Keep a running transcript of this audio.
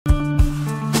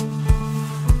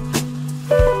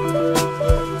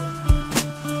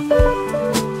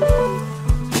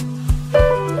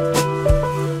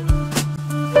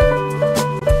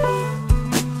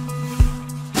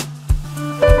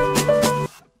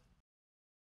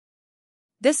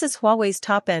This is Huawei's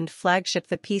top-end flagship,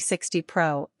 the P60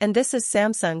 Pro, and this is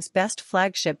Samsung's best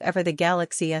flagship ever, the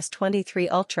Galaxy S23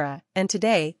 Ultra, and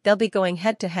today, they'll be going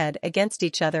head-to-head against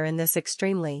each other in this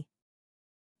extremely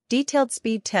detailed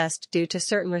speed test. Due to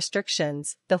certain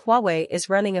restrictions, the Huawei is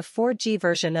running a 4G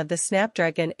version of the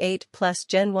Snapdragon 8 Plus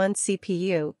Gen 1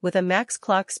 CPU with a max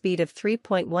clock speed of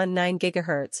 3.19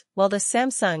 GHz, while the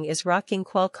Samsung is rocking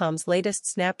Qualcomm's latest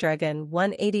Snapdragon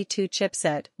 182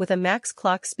 chipset with a max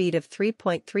clock speed of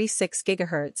 3.36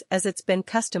 GHz. As it's been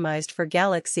customized for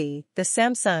Galaxy, the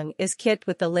Samsung is kitted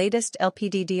with the latest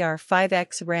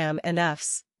LPDDR5X RAM and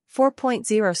UFS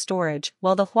 4.0 storage,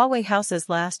 while the Huawei houses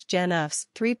last gen UFS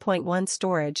 3.1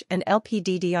 storage and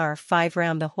LPDDR5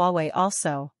 RAM. The Huawei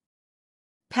also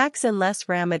packs in less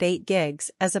RAM at 8 GB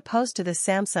as opposed to the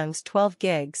Samsung's 12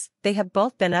 GB. They have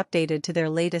both been updated to their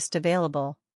latest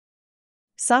available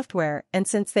software, and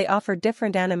since they offer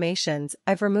different animations,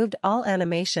 I've removed all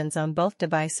animations on both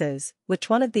devices.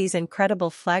 Which one of these incredible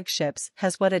flagships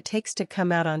has what it takes to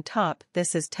come out on top?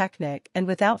 This is Technic, and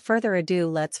without further ado,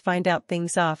 let's find out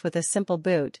things off with a simple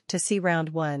boot to see round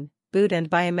 1, boot and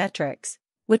biometrics.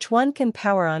 Which one can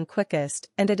power on quickest?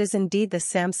 And it is indeed the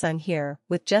Samsung here,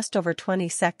 with just over 20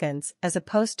 seconds as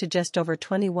opposed to just over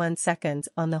 21 seconds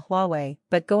on the Huawei.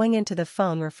 But going into the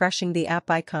phone, refreshing the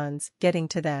app icons, getting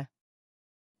to the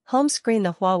home screen,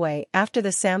 the Huawei after the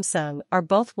Samsung are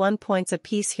both 1 point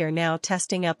apiece here. Now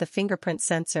testing out the fingerprint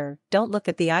sensor. Don't look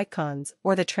at the icons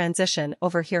or the transition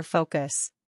over here,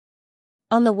 focus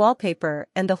on the wallpaper,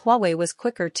 and the Huawei was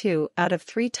quicker 2 out of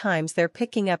 3 times. They're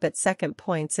picking up at second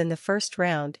points in the first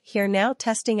round. Here now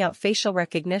testing out facial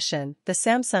recognition. The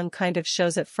Samsung kind of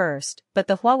shows it first, but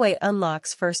the Huawei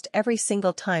unlocks first every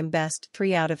single time, best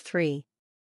 3 out of 3.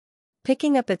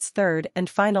 Picking up its third and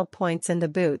final points in the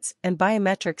boots and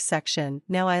biometrics section.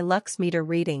 Now lux meter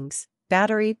readings,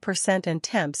 battery percent and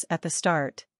temps at the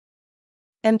start.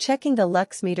 I'm checking the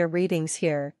lux meter readings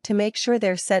here to make sure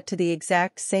they're set to the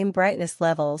exact same brightness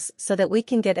levels so that we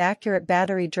can get accurate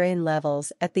battery drain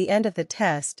levels at the end of the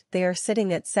test. They are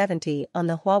sitting at 70 on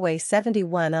the Huawei,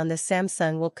 71 on the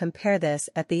Samsung. We'll compare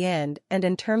this at the end, and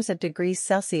in terms of degrees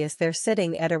Celsius, they're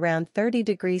sitting at around 30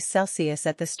 degrees Celsius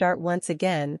at the start. Once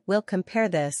again, we'll compare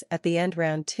this at the end.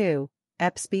 Round 2,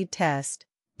 app speed test,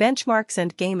 benchmarks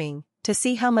and gaming, to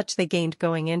see how much they gained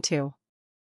going into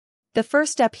the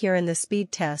first step here in the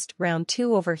speed test. Round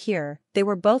 2 over here, they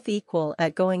were both equal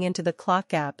at going into the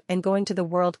clock app and going to the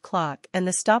world clock and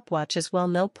the stopwatch as well.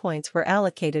 No points were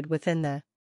allocated within the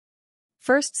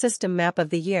first system map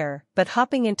of the year. But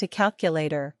hopping into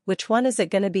calculator, which one is it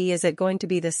going to be? Is it going to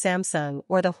be the Samsung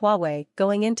or the Huawei?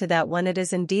 Going into that one, it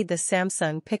is indeed the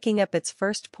Samsung picking up its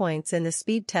first points in the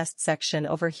speed test section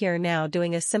over here. Now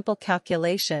doing a simple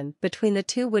calculation between the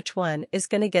two, which one is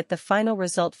going to get the final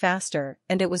result faster,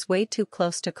 and it was way too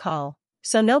close to call,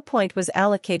 so no point was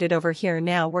allocated over here.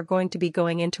 Now we're going to be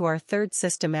going into our third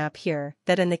system app here,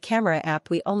 that in the camera app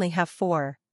we only have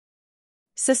 4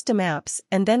 system apps,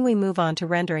 and then we move on to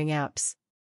rendering apps.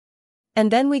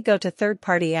 And then we go to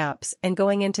third-party apps, and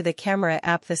going into the camera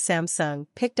app, the Samsung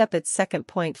picked up its second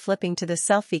point, flipping to the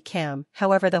selfie cam.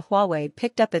 However, the Huawei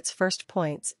picked up its first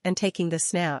points and taking the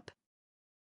snap.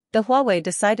 The Huawei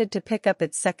decided to pick up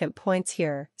its second points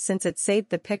here, since it saved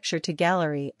the picture to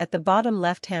gallery at the bottom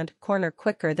left-hand corner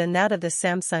quicker than that of the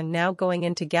Samsung. Now going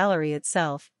into gallery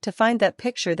itself, to find that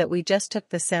picture that we just took,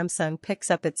 the Samsung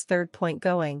picks up its third point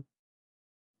going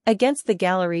against the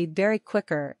gallery very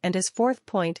quicker, and his fourth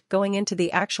point going into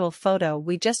the actual photo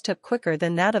we just took quicker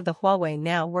than that of the Huawei.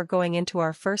 Now we're going into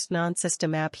our first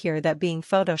non-system app here, that being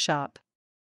Photoshop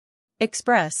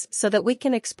Express, so that we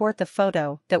can export the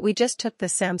photo that we just took. The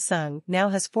Samsung now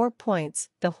has 4 points,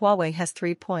 the Huawei has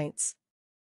 3 points.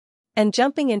 And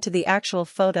jumping into the actual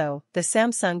photo, the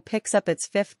Samsung picks up its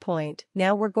 5th point.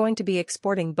 Now we're going to be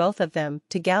exporting both of them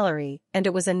to gallery, and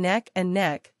it was a neck and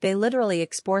neck. They literally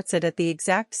exports it at the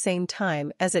exact same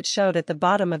time as it showed at the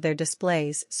bottom of their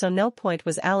displays, so no point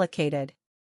was allocated.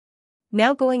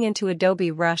 Now going into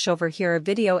Adobe Rush over here, a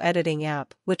video editing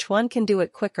app. Which one can do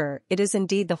it quicker? It is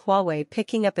indeed the Huawei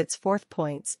picking up its 4th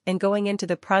points, and going into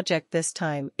the project this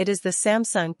time, it is the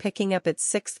Samsung picking up its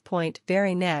 6th point.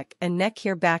 Very neck and neck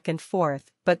here, back and forth,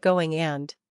 but going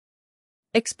and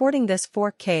exporting this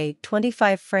 4K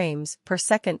 25 frames per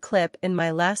second clip in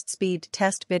my last speed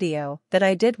test video that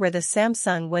I did, where the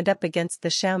Samsung went up against the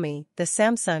Xiaomi. The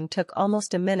Samsung took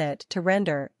almost a minute to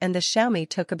render, and the Xiaomi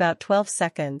took about 12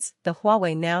 seconds. The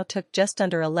Huawei now took just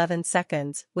under 11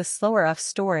 seconds, with slower UFS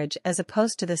storage as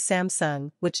opposed to the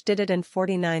Samsung, which did it in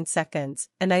 49 seconds,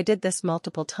 and I did this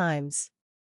multiple times.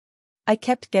 I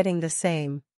kept getting the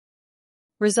same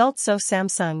results, so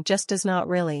Samsung just does not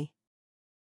really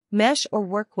mesh or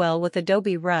work well with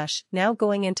Adobe Rush. Now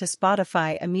going into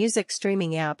Spotify, a music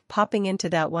streaming app, popping into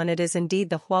that one, it is indeed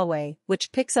the Huawei,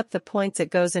 which picks up the points, it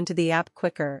goes into the app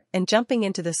quicker, and jumping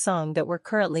into the song that we're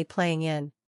currently playing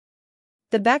in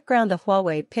the background, the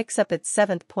Huawei picks up its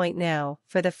 7th point now.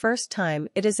 For the first time,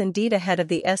 it is indeed ahead of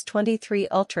the S23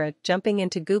 Ultra. Jumping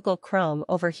into Google Chrome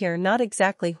over here, not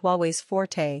exactly Huawei's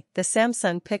forte, the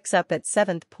Samsung picks up its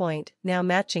 7th point, now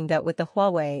matching that with the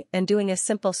Huawei, and doing a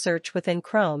simple search within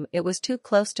Chrome, it was too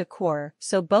close to core,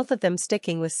 so both of them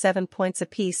sticking with 7 points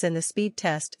apiece in the speed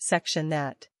test section.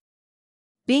 That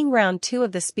being round 2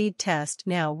 of the speed test.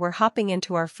 Now we're hopping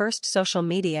into our first social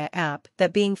media app,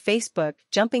 that being Facebook.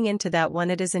 Jumping into that one,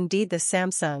 it is indeed the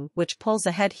Samsung, which pulls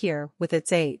ahead here with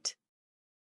its 8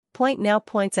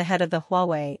 points ahead of the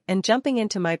Huawei. And jumping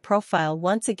into my profile,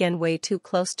 once again way too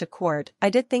close to court. I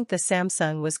did think the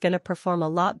Samsung was gonna perform a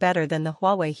lot better than the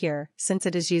Huawei here, since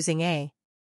it is using a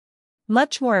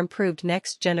much more improved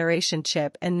next-generation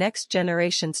chip and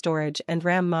next-generation storage and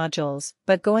RAM modules.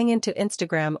 But going into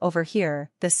Instagram over here,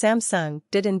 the Samsung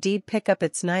did indeed pick up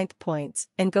its 9th points,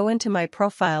 and go into my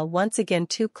profile, once again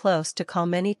too close to call,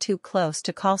 many too close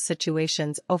to call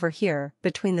situations over here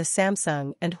between the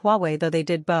Samsung and Huawei, though they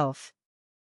did both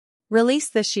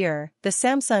released this year. The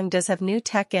Samsung does have new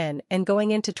tech in, and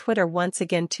going into Twitter, once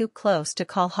again too close to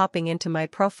call. Hopping into my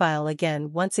profile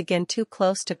again, once again too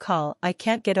close to call. I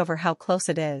can't get over how close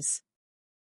it is.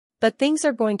 But things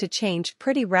are going to change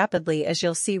pretty rapidly, as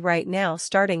you'll see right now.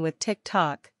 Starting with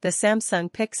TikTok, the Samsung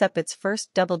picks up its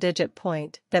first double-digit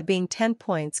point, that being 10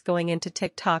 points, going into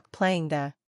TikTok, playing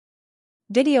the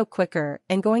video quicker,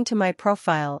 and going to my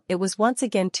profile, it was once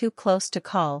again too close to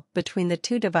call between the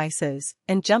two devices.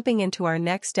 And jumping into our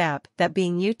next app, that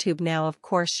being YouTube. Now of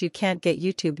course you can't get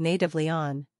YouTube natively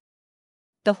on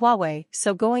the Huawei,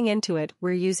 so going into it,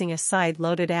 we're using a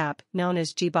side-loaded app known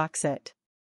as Gboxit.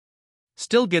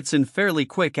 Still gets in fairly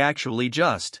quick, actually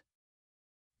just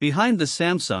behind the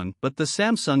Samsung, but the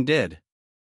Samsung did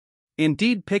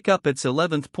indeed pick up its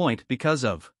 11th point because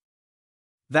of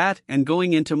that. And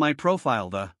going into my profile,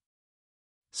 the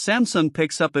Samsung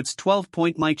picks up its 12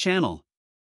 point. My channel,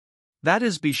 that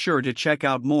is, be sure to check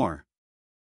out more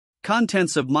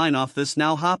contents of mine off this.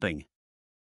 Now hopping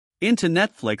into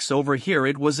Netflix over here,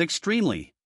 it was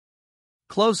extremely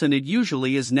close, and it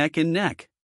usually is neck and neck.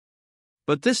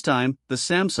 But this time, the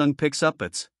Samsung picks up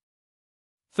its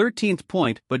 13th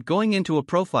point, but going into a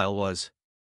profile was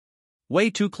way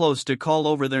too close to call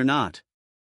over there. Not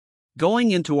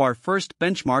going into our first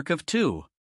benchmark of 2.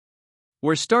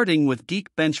 We're starting with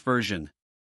Geekbench version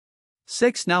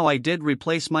 6. Now I did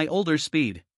replace my older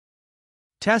speed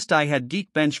test. I had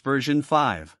Geekbench version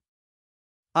 5.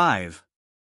 I've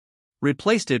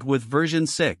replaced it with version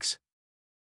 6.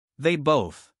 They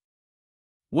both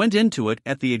went into it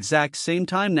at the exact same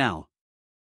time. Now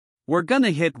we're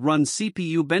gonna hit run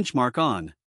CPU benchmark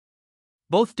on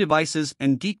both devices,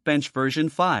 and Geekbench version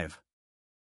 5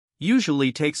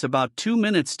 usually takes about 2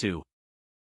 minutes to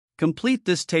complete.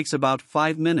 This takes about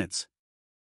 5 minutes.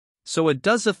 So it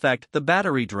does affect the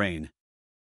battery drain.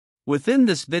 Within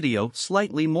this video,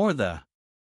 slightly more. The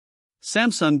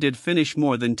Samsung did finish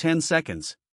more than 10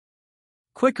 seconds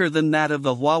quicker than that of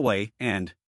the Huawei,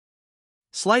 and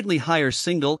slightly higher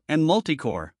single and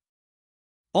multi-core.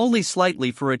 Only slightly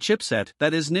for a chipset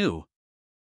that is new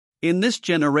in this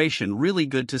generation. Really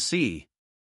good to see.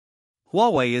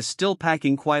 Huawei is still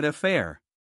packing quite a fair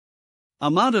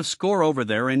amount of score over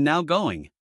there. And now going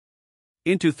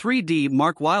into 3D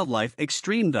Mark Wildlife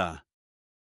Extreme, the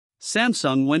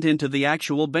Samsung went into the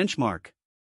actual benchmark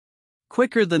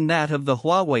quicker than that of the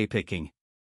Huawei, picking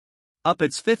up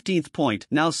its 15th point,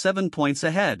 now 7 points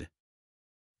ahead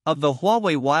of the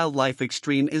Huawei. Wildlife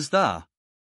Extreme is the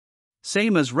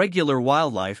same as regular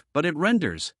Wildlife, but it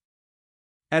renders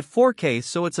at 4K,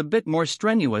 so it's a bit more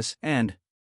strenuous. And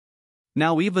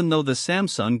now, even though the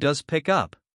Samsung does pick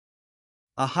up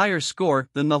a higher score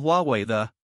than the Huawei,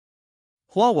 the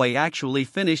Huawei actually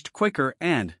finished quicker,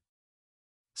 and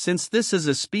since this is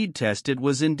a speed test, it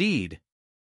was indeed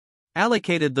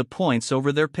allocated the points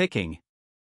over there, picking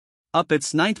up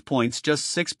its 9th points, just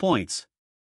 6 points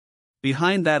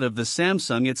behind that of the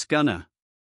Samsung. It's gonna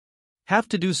have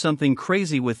to do something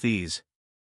crazy with these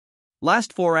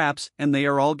last 4 apps, and they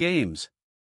are all games.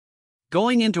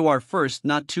 Going into our first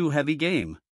not too heavy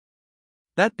game,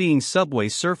 that being Subway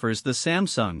Surfers, the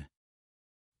Samsung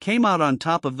came out on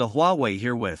top of the Huawei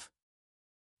here with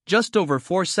just over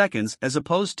 4 seconds, as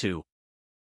opposed to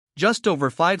just over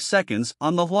 5 seconds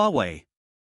on the Huawei,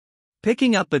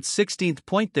 picking up its 16th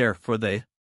point there for the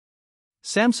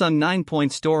Samsung. 9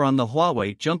 point store on the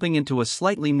Huawei, jumping into a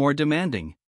slightly more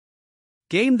demanding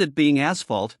Game that being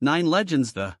Asphalt 9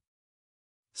 Legends. The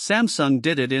Samsung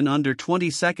did it in under 20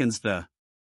 seconds. The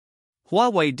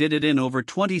Huawei did it in over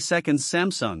 20 seconds.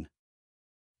 Samsung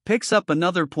picks up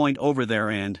another point over there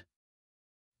and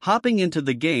hopping into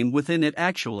the game within it,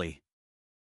 actually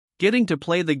getting to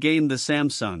play the game. The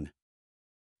Samsung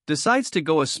decides to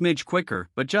go a smidge quicker,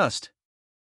 but just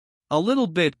a little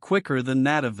bit quicker than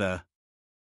that of the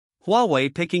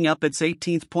Huawei, picking up its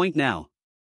 18th point now.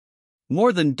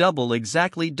 More than double,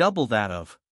 exactly double that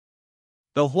of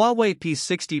the Huawei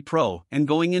P60 Pro, and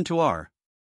going into our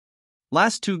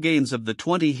last 2 games of the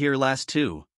 20 here, last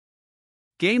 2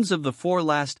 games of the 4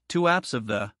 last 2 apps of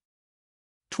the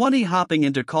 20, hopping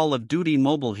into Call of Duty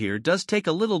Mobile here does take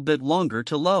a little bit longer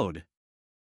to load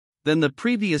than the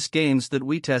previous games that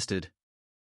we tested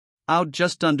out,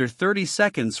 just under 30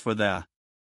 seconds for the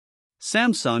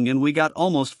Samsung, and we got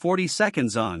almost 40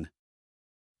 seconds on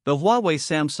the Huawei.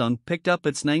 Samsung picked up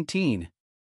its 19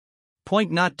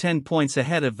 point, not 10 points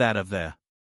ahead of that of the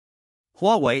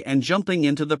Huawei, and jumping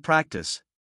into the practice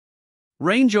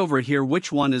range over here,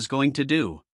 which one is going to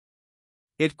do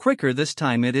it quicker this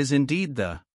time? It is indeed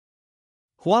the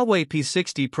Huawei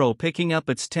P60 Pro, picking up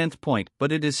its 10th point,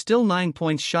 but it is still 9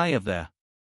 points shy of the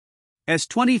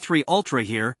S23 Ultra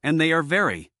here, and they are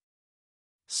very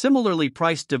similarly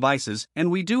priced devices,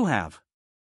 and we do have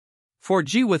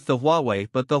 4G with the Huawei,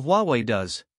 but the Huawei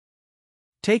does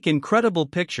take incredible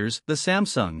pictures. The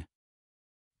Samsung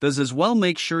does as well.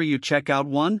 Make sure you check out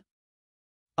one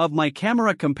of my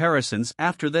camera comparisons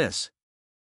after this.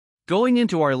 Going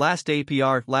into our last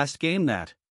APR, last game,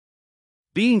 that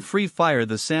being Free Fire,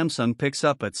 the Samsung picks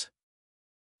up its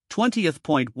 20th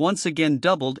point, once again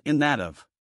doubled in that of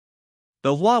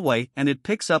the Huawei, and it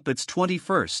picks up its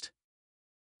 21st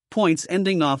points,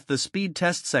 ending off the speed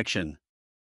test section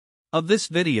of this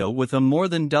video with a more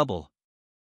than double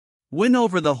win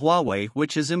over the Huawei,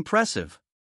 which is impressive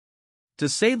to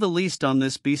say the least on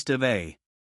this beast of a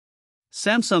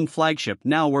Samsung flagship.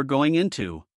 Now we're going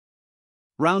into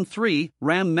round 3,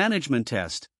 RAM management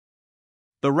test.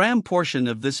 The RAM portion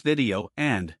of this video,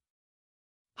 and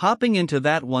hopping into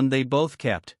that one, they both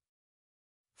kept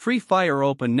Free Fire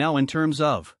open. Now in terms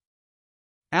of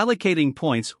allocating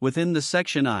points within the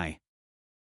section, I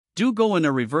do go in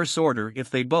a reverse order. If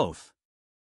they both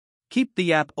keep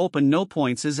the app open, no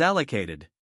points is allocated.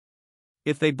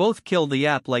 If they both kill the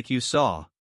app, like you saw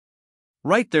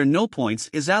right there, no points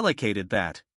is allocated.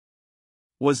 That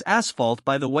was Asphalt,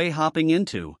 by the way. Hopping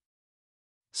into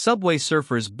Subway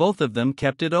Surfers, both of them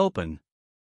kept it open.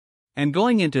 And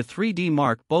going into 3D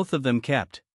Mark, both of them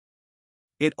kept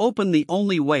it open. The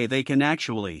only way they can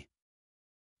actually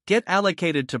get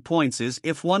allocated to points is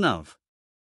if one of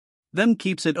them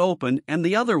keeps it open and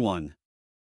the other one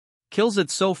kills it.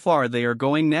 So far they are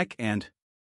going neck and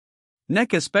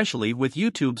neck, especially with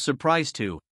YouTube. Surprised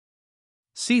to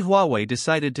see Huawei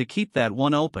decided to keep that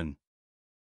one open.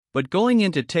 But going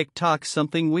into TikTok,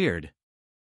 something weird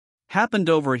happened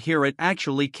over here. It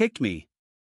actually kicked me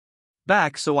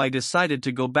back, so I decided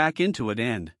to go back into it,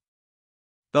 and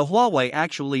the Huawei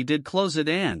actually did close it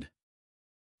and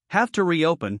have to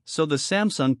reopen, so the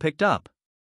Samsung picked up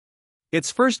its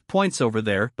first points over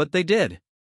there, but they did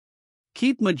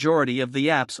keep majority of the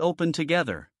apps open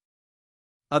together.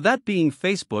 That being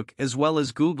Facebook as well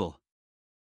as Google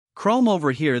Chrome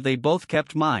over here, they both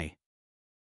kept my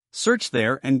search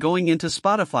there, and going into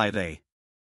Spotify they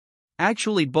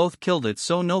actually both killed it,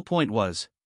 so no point was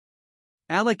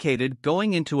allocated.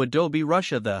 Going into Adobe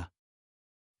Russia, the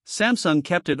Samsung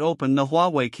kept it open, the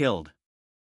Huawei killed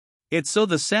it, so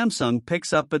the Samsung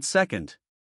picks up its second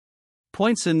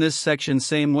points in this section.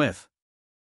 Same with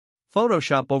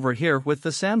Photoshop over here, with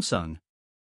the Samsung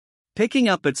picking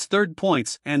up its 3rd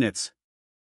points and its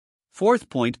 4th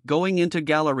point. Going into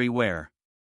gallery, where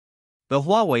the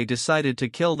Huawei decided to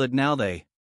kill that. Now they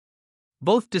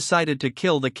both decided to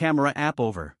kill the camera app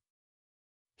over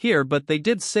here, but they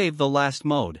did save the last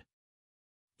mode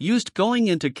used. Going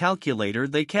into calculator,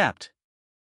 they kept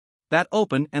that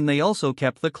open, and they also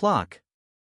kept the clock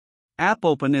app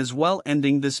open as well,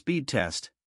 ending the speed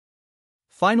test.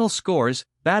 Final scores,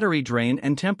 battery drain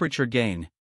and temperature gain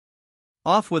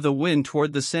off with a win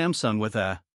toward the Samsung, with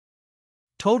a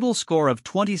total score of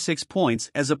 26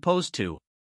 points as opposed to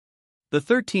the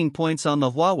 13 points on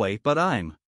the Huawei. But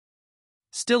I'm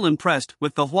still impressed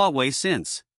with the Huawei,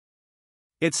 since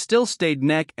it still stayed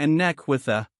neck and neck with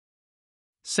the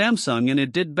Samsung, and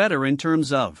it did better in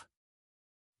terms of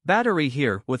battery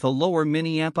here, with a lower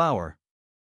milliamp hour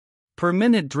per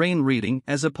minute drain reading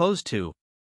as opposed to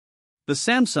the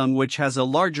Samsung, which has a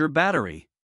larger battery.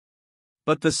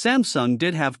 But the Samsung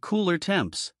did have cooler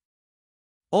temps.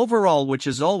 Overall, which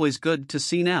is always good to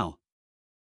see now.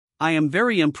 I am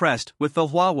very impressed with the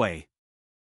Huawei.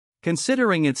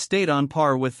 Considering it stayed on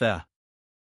par with the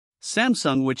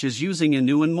Samsung, which is using a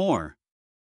new and more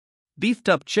beefed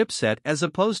up chipset as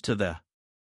opposed to the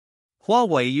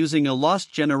Huawei using a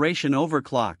lost generation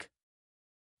overclock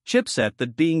chipset,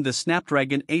 that being the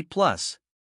Snapdragon 8 Plus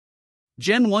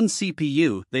Gen 1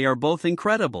 CPU. They are both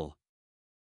incredible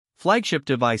flagship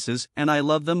devices, and I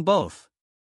love them both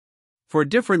for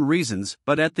different reasons,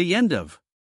 but at the end of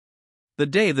the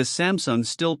day, the Samsung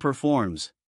still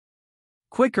performs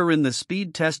quicker in the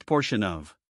speed test portion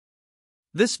of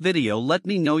this video. Let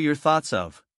me know your thoughts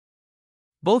of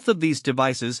both of these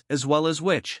devices, as well as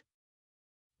which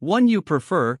one you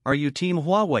prefer. Are you Team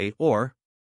Huawei or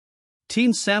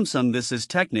Team Samsung? This is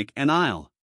Technic, and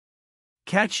I'll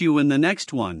catch you in the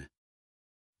next one.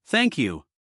 Thank you.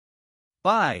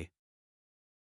 Bye.